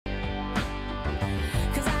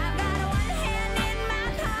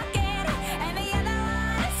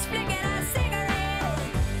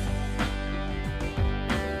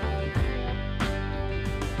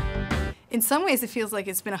In some ways, it feels like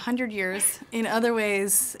it's been 100 years. In other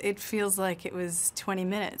ways, it feels like it was 20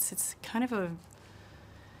 minutes. It's kind of a...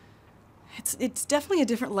 It's definitely a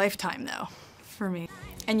different lifetime, though, for me.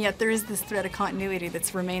 And yet there is this thread of continuity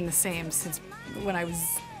that's remained the same since when I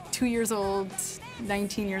was 2 years old,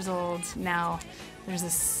 19 years old. Now there's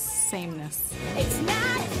this sameness. It's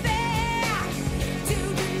not fair to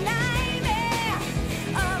deny me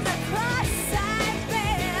of the cross I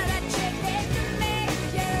bear that you did to me.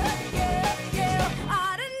 You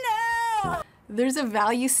ought to know. There's a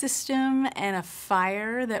value system and a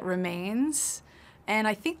fire that remains. And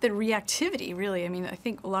I think the reactivity, really, I mean, I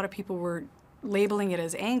think a lot of people were labeling it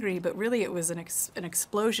as angry, but really it was an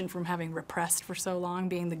explosion from having repressed for so long,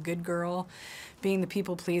 being the good girl, being the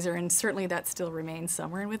people pleaser, and certainly that still remains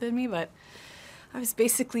somewhere within me, but I was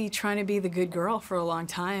basically trying to be the good girl for a long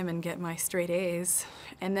time and get my straight A's.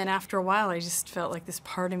 And then after a while, I just felt like this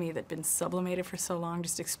part of me that'd been sublimated for so long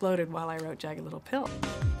just exploded while I wrote Jagged Little Pill.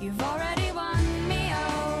 You've already won me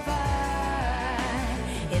over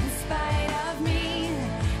in spite of me,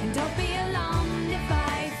 and don't be alarmed if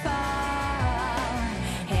I fall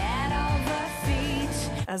head over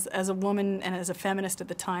feet. As a woman and as a feminist at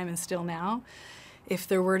the time and still now, if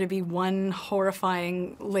there were to be one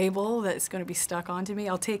horrifying label that's going to be stuck onto me,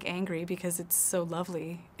 I'll take angry because it's so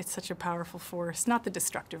lovely. It's such a powerful force. Not the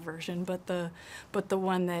destructive version, but the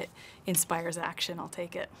one that inspires action. I'll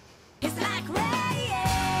take it. It's like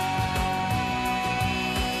rain.